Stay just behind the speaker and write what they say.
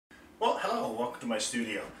Hello, welcome to my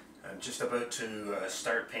studio. I'm just about to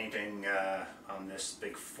start painting on this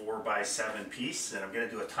big 4x7 piece, and I'm going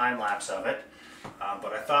to do a time lapse of it.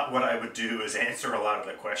 But I thought what I would do is answer a lot of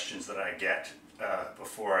the questions that I get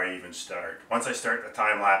before I even start. Once I start the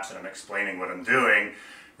time lapse and I'm explaining what I'm doing,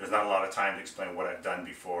 there's not a lot of time to explain what I've done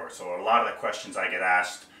before. So a lot of the questions I get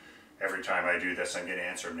asked every time I do this, I'm going to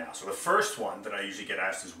answer them now. So the first one that I usually get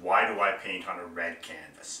asked is, why do I paint on a red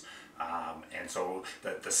canvas? And so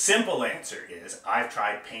the simple answer is, I've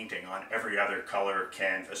tried painting on every other color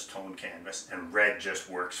canvas, tone canvas, and red just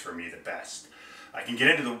works for me the best. I can get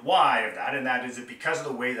into the why of that, and that is that because of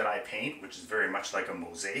the way that I paint, which is very much like a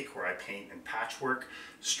mosaic, where I paint in patchwork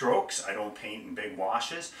strokes, I don't paint in big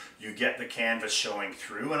washes, you get the canvas showing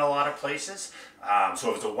through in a lot of places. So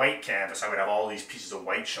if it's a white canvas, I would have all these pieces of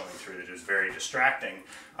white showing through that is very distracting.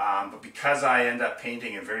 But because I end up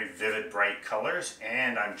painting in very vivid, bright colors,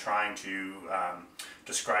 and I'm trying to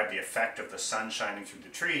describe the effect of the sun shining through the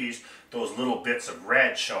trees, those little bits of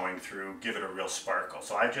red showing through give it a real sparkle.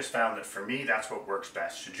 So I've just found that for me, that's what works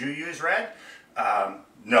best. Should you use red?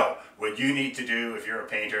 No. What you need to do if you're a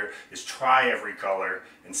painter is try every color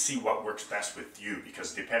and see what works best with you,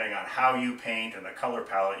 because depending on how you paint and the color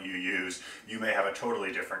palette you use, you may have a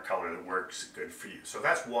totally different color that works good for you. So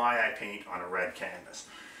that's why I paint on a red canvas.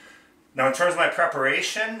 Now, in terms of my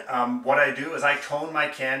preparation, what I do is I tone my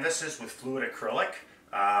canvases with fluid acrylic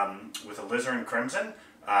with alizarin crimson.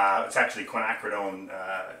 It's actually quinacridone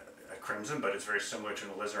crimson, but it's very similar to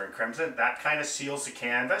an alizarin crimson. That kind of seals the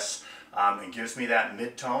canvas and gives me that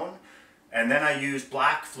mid-tone. And then I use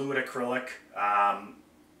black fluid acrylic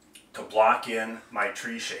to block in my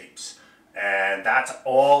tree shapes. And that's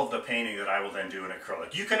all of the painting that I will then do in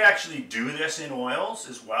acrylic. You can actually do this in oils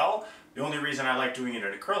as well. The only reason I like doing it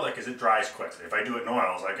in acrylic is it dries quickly. If I do it in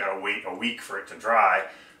oils, I've got to wait a week for it to dry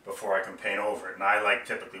before I can paint over it. And I like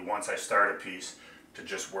typically, once I start a piece, to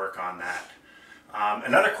just work on that.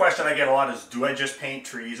 Another question I get a lot is, do I just paint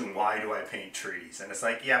trees, and why do I paint trees? And it's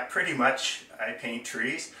like, yeah, pretty much I paint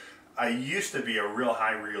trees. I used to be a real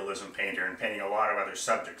high realism painter and painting a lot of other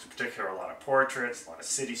subjects, in particular a lot of portraits, a lot of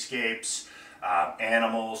cityscapes,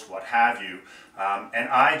 animals, what have you. And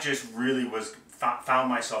I just really found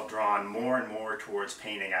myself drawn more and more towards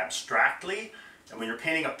painting abstractly. And when you're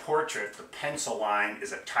painting a portrait, the pencil line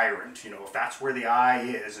is a tyrant. You know, if that's where the eye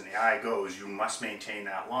is and the eye goes, you must maintain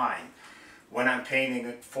that line. When I'm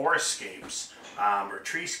painting forestscapes or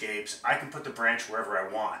treescapes, I can put the branch wherever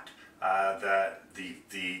I want.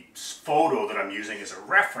 The photo that I'm using as a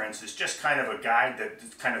reference is just kind of a guide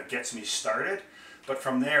that kind of gets me started. But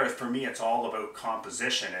from there, for me, it's all about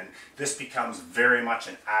composition, and this becomes very much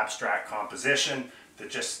an abstract composition that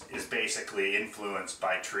just is basically influenced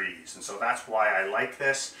by trees. And so that's why I like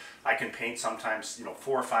this. I can paint sometimes,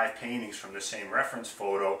 4 or 5 paintings from the same reference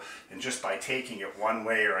photo, and just by taking it one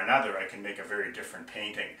way or another, I can make a very different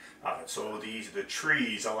painting of it. So the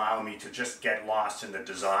trees allow me to just get lost in the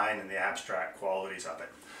design and the abstract qualities of it.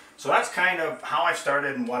 So that's kind of how I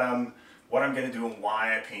started and what I'm going to do and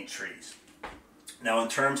why I paint trees. Now, in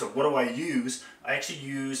terms of what do I use, I actually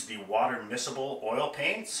use the water miscible oil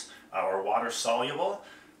paints or water soluble.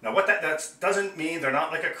 Now, what that doesn't mean they're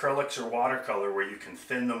not like acrylics or watercolor where you can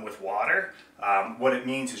thin them with water. What it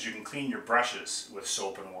means is you can clean your brushes with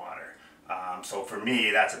soap and water. So for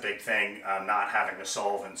me, that's a big thing, not having the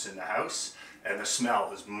solvents in the house, and the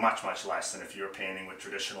smell is much, much less than if you're painting with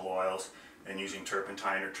traditional oils and using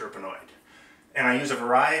turpentine or turpenoid. And I use a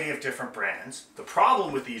variety of different brands. The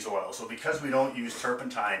problem with these oils, so because we don't use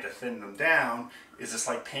turpentine to thin them down, is it's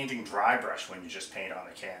like painting dry brush when you just paint on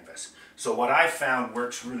a canvas. So what I've found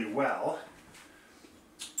works really well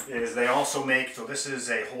is they also make, so this is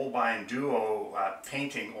a Holbein Duo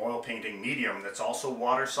oil painting medium that's also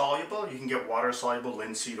water soluble. You can get water soluble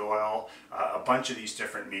linseed oil, a bunch of these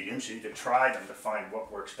different mediums. You need to try them to find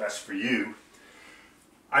what works best for you.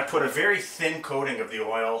 I put a very thin coating of the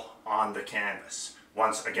oil on the canvas.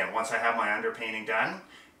 Once I have my underpainting done,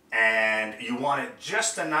 and you want it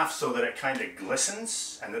just enough so that it kind of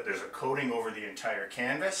glistens and that there's a coating over the entire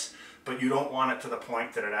canvas, but you don't want it to the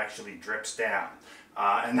point that it actually drips down.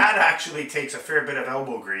 And that actually takes a fair bit of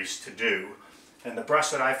elbow grease to do. And the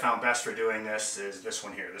brush that I found best for doing this is this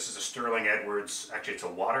one here. This is a Sterling Edwards, actually it's a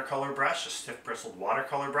watercolor brush, a stiff bristled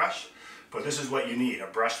watercolor brush. But this is what you need, a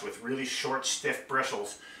brush with really short, stiff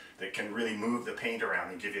bristles that can really move the paint around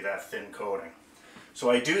and give you that thin coating. So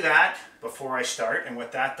I do that before I start, and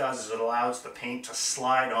what that does is it allows the paint to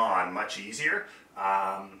slide on much easier.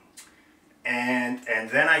 And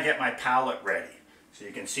then I get my palette ready. So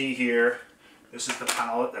you can see here, this is the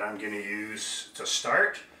palette that I'm going to use to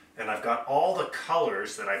start. and I've got all the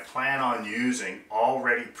colors that I plan on using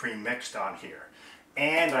already pre-mixed on here.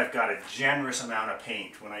 And I've got a generous amount of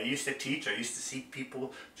paint. When I used to teach, I used to see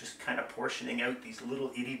people just kind of portioning out these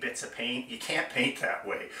little itty bits of paint. You can't paint that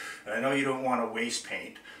way. And I know you don't want to waste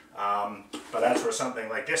paint, but that's where something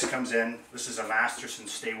like this comes in. This is a Masterson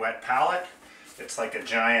Stay Wet palette. It's like a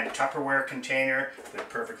giant Tupperware container that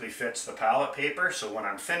perfectly fits the palette paper. So when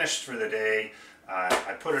I'm finished for the day,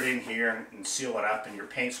 I put it in here and seal it up, and your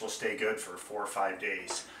paints will stay good for 4 or 5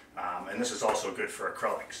 days. And this is also good for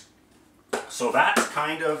acrylics. So that's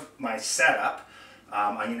kind of my setup.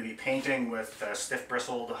 I'm going to be painting with stiff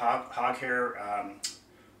bristled hog hair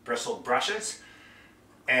bristled brushes.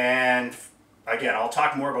 And again, I'll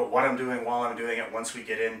talk more about what I'm doing while I'm doing it once we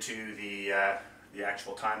get into the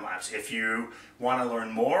actual time lapse. If you want to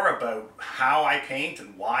learn more about how I paint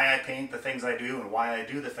and why I paint the things I do and why I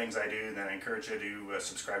do the things I do, then I encourage you to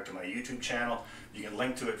subscribe to my YouTube channel. You can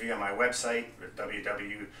link to it via my website at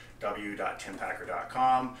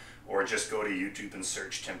www.timpacker.com, or just go to YouTube and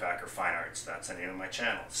search Tim Packer Fine Arts. That's the name of my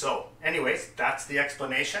channel. So anyways, that's the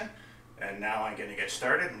explanation, and now I'm going to get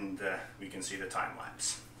started, and we can see the time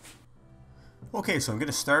lapse. Okay, so I'm going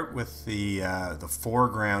to start with the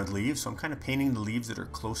foreground leaves. So I'm kind of painting the leaves that are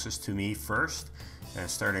closest to me first,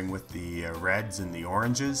 starting with the reds and the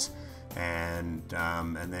oranges, and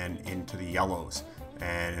then into the yellows.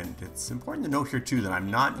 And it's important to note here too that I'm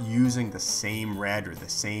not using the same red or the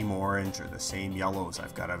same orange or the same yellows.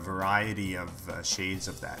 I've got a variety of shades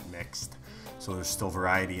of that mixed. So there's still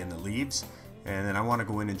variety in the leaves. And then I want to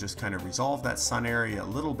go in and just kind of resolve that sun area a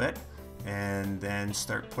little bit, and then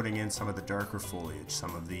start putting in some of the darker foliage,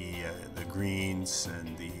 some of the greens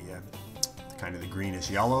and the kind of the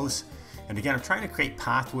greenish yellows. And again, I'm trying to create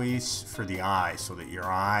pathways for the eye so that your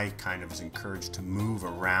eye kind of is encouraged to move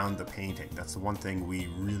around the painting. That's the one thing we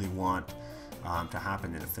really want to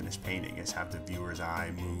happen in a finished painting, is have the viewer's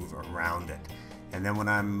eye move around it. And then when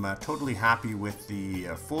I'm totally happy with the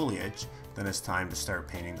foliage, then it's time to start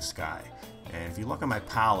painting the sky. And if you look at my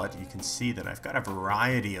palette, you can see that I've got a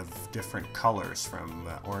variety of different colors, from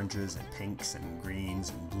oranges and pinks and greens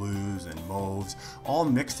and blues and mauves, all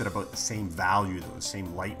mixed at about the same value, though, the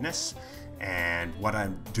same lightness. And what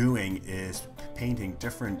I'm doing is painting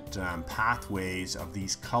different pathways of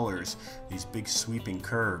these colors, these big sweeping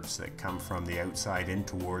curves that come from the outside in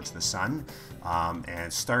towards the sun,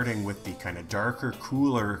 and starting with the kind of darker,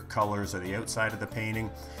 cooler colors of the outside of the painting,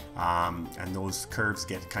 and those curves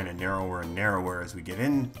get kind of narrower and narrower as we get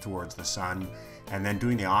in towards the sun, and then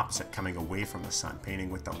doing the opposite, coming away from the sun, painting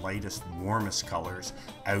with the lightest, warmest colors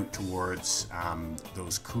out towards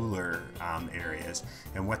those cooler areas.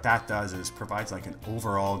 And what that does is provides like an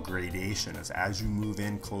overall gradation. As you move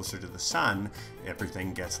in closer to the sun,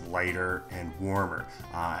 everything gets lighter and warmer,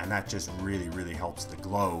 and that just really helps the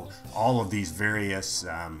glow. All of these various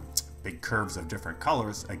big curves of different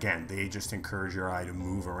colors, again, they just encourage your eye to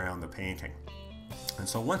move around the painting. And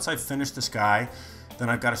so once I've finished the sky, then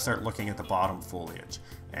I've got to start looking at the bottom foliage.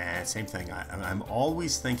 And same thing, I'm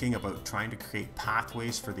always thinking about trying to create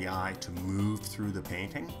pathways for the eye to move through the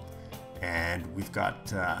painting. And we've got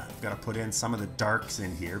to put in some of the darks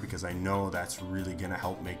in here, because I know that's really going to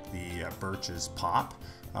help make the birches pop.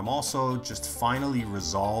 I'm also just finally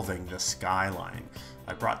resolving the skyline.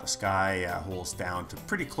 I brought the sky holes down to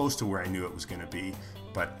pretty close to where I knew it was going to be,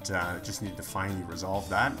 but just need to finally resolve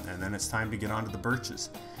that, and then it's time to get onto the birches.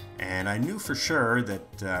 And I knew for sure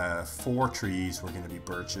that 4 trees were going to be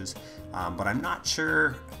birches, but I'm not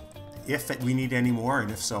sure if we need any more,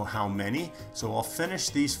 and if so, how many. So I'll finish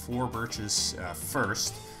these 4 birches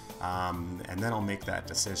first, and then I'll make that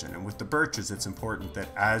decision. And with the birches, it's important that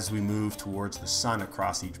as we move towards the sun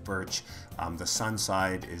across each birch, the sun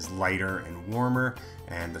side is lighter and warmer,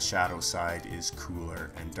 and the shadow side is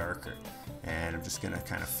cooler and darker. And I'm just going to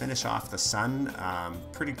kind of finish off the sun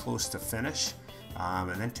pretty close to finish,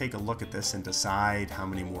 and then take a look at this and decide how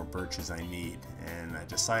many more birches I need. And I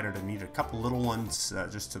decided I need a couple little ones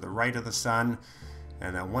just to the right of the sun,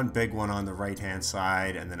 and then one big one on the right hand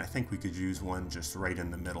side, and then I think we could use one just right in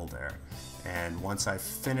the middle there. And once I've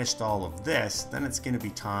finished all of this, then it's going to be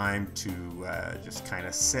time to just kind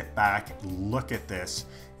of sit back, look at this,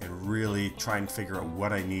 and really try and figure out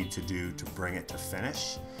what I need to do to bring it to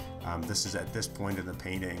finish. This is at this point in the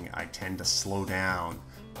painting, I tend to slow down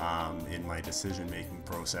in my decision-making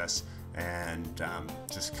process, and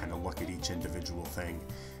just kind of look at each individual thing.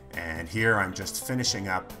 And here I'm just finishing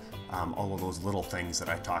up all of those little things that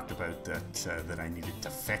I talked about that I needed to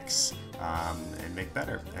fix and make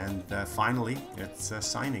better. And finally, it's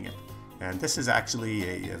signing it. And this is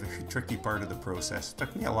actually a very tricky part of the process. It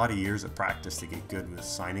took me a lot of years of practice to get good with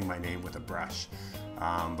signing my name with a brush.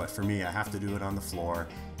 But for me, I have to do it on the floor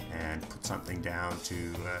and put something down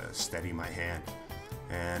to steady my hand.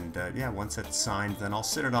 And yeah, once it's signed, then I'll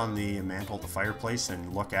sit it on the mantle of the fireplace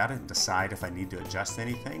and look at it and decide if I need to adjust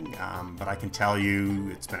anything. But I can tell you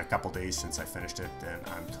it's been a couple days since I finished it, and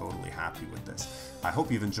I'm totally happy with this. I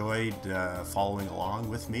hope you've enjoyed following along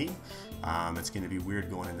with me. It's going to be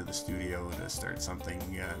weird going into the studio to start something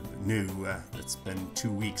new. It's been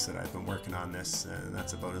 2 weeks that I've been working on this, and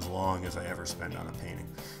that's about as long as I ever spend on a painting.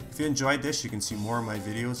 If you enjoyed this, you can see more of my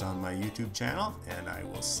videos on my YouTube channel, and I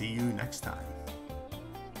will see you next time.